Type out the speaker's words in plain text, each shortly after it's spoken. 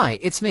Hi,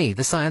 it's me,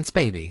 the science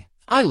baby.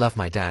 I love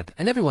my dad,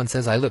 and everyone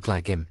says I look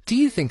like him. Do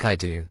you think I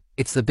do?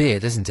 It's the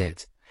beard, isn't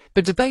it?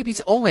 But do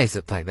babies always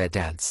look like their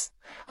dads?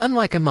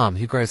 Unlike a mum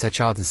who grows her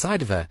child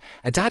inside of her,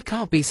 a dad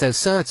can't be so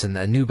certain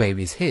that a new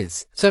baby's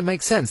his. So it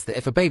makes sense that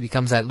if a baby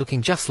comes out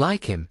looking just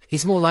like him,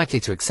 he's more likely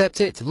to accept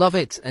it, love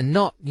it, and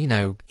not,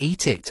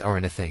 eat it or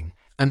anything.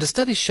 And a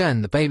study's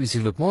shown that babies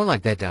who look more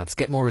like their dads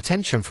get more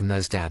attention from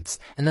those dads,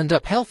 and end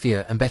up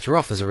healthier and better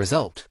off as a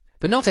result.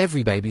 But not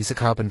every baby is a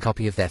carbon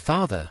copy of their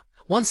father.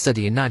 One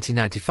study in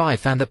 1995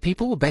 found that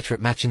people were better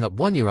at matching up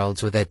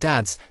 1-year-olds with their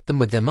dads than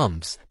with their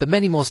mums, but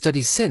many more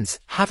studies since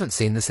haven't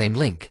seen the same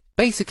link.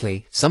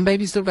 Basically, some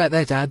babies look like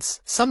their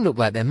dads, some look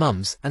like their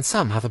mums, and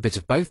some have a bit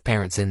of both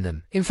parents in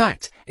them. In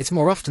fact, it's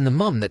more often the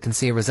mum that can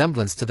see a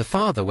resemblance to the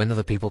father when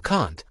other people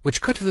can't, which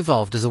could have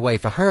evolved as a way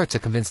for her to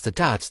convince the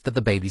dad that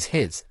the baby's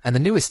his. And the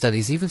newest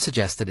studies even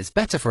suggest that it's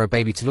better for a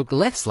baby to look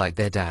less like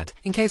their dad,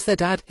 in case their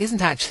dad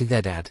isn't actually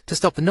their dad, to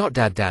stop the not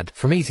dad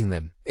from eating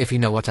them, if you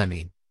know what I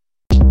mean.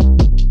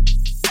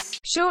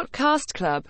 Shortcast Club